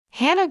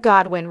Hannah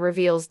Godwin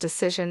reveals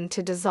decision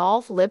to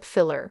dissolve lip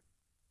filler.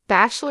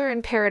 Bachelor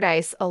in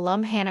Paradise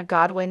alum Hannah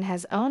Godwin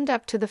has owned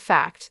up to the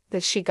fact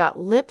that she got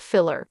lip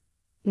filler.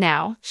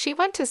 Now, she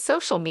went to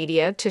social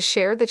media to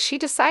share that she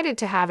decided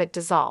to have it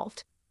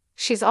dissolved.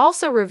 She's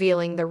also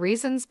revealing the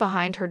reasons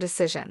behind her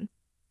decision.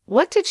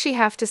 What did she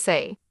have to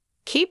say?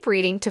 Keep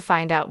reading to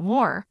find out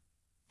more.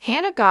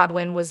 Hannah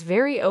Godwin was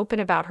very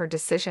open about her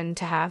decision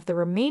to have the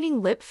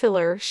remaining lip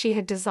filler she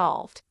had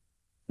dissolved.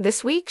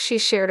 This week, she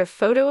shared a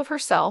photo of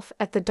herself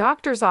at the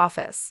doctor's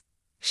office.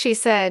 She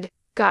said,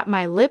 "Got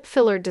my lip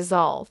filler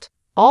dissolved.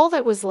 All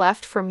that was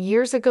left from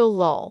years ago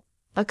lol.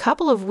 A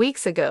couple of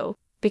weeks ago,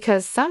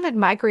 because some had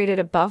migrated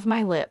above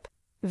my lip.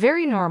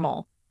 Very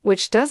normal,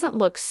 which doesn't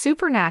look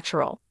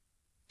supernatural."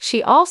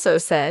 She also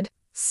said,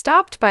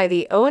 "Stopped by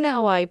the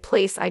only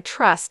place I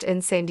trust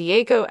in San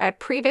Diego at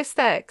Preve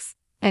Aesthetics,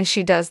 and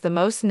she does the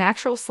most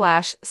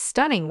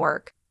natural/stunning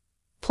work.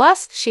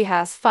 Plus, she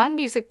has fun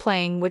music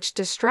playing which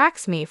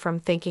distracts me from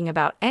thinking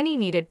about any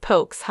needed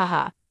pokes,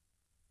 haha."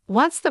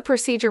 Once the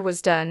procedure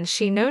was done,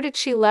 she noted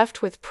she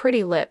left with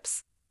pretty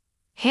lips.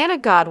 Hannah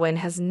Godwin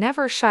has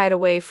never shied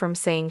away from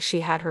saying she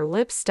had her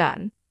lips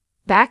done.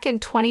 Back in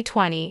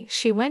 2020,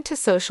 she went to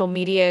social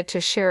media to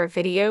share a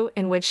video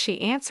in which she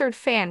answered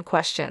fan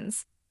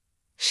questions.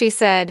 She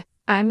said,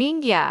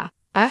 yeah,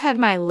 I've had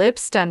my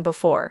lips done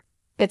before.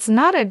 It's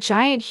not a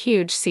giant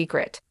huge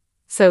secret.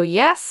 So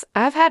yes,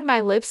 I've had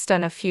my lips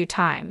done a few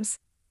times.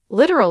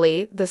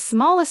 Literally, the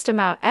smallest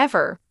amount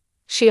ever."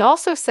 She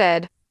also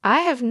said,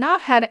 "I have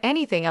not had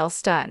anything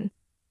else done."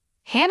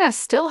 Hannah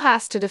still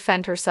has to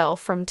defend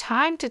herself from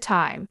time to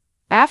time,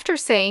 after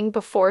saying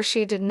before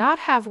she did not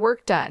have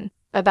work done.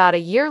 About a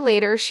year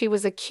later, she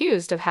was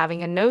accused of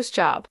having a nose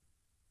job.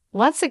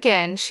 Once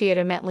again, she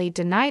adamantly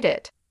denied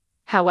it.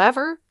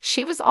 However,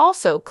 she was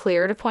also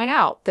clear to point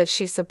out that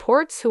she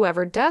supports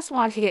whoever does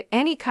want to get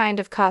any kind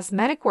of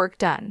cosmetic work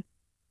done.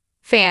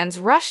 Fans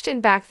rushed in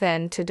back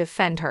then to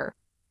defend her.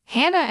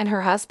 Hannah and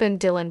her husband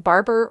Dylan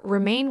Barber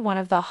remain one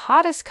of the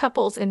hottest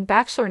couples in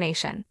Bachelor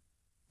Nation.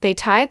 They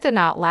tied the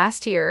knot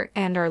last year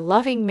and are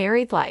loving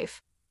married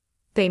life.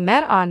 They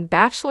met on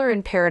Bachelor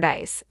in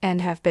Paradise and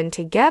have been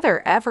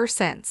together ever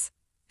since.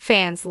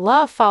 Fans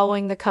love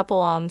following the couple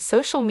on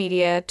social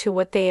media to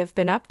what they have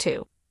been up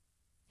to.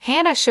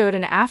 Hannah showed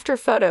an after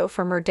photo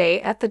from her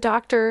day at the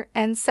doctor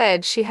and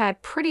said she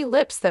had pretty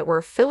lips that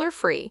were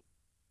filler-free.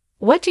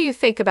 What do you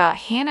think about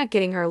Hannah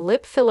getting her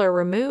lip filler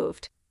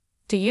removed?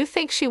 Do you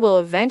think she will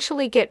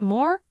eventually get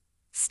more?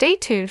 Stay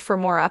tuned for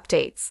more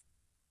updates.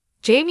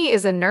 Jamie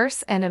is a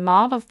nurse and a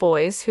mom of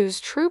boys whose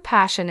true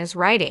passion is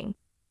writing.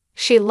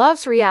 She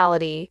loves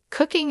reality,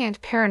 cooking, and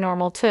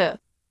paranormal too.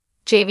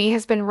 Jamie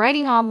has been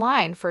writing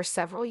online for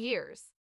several years.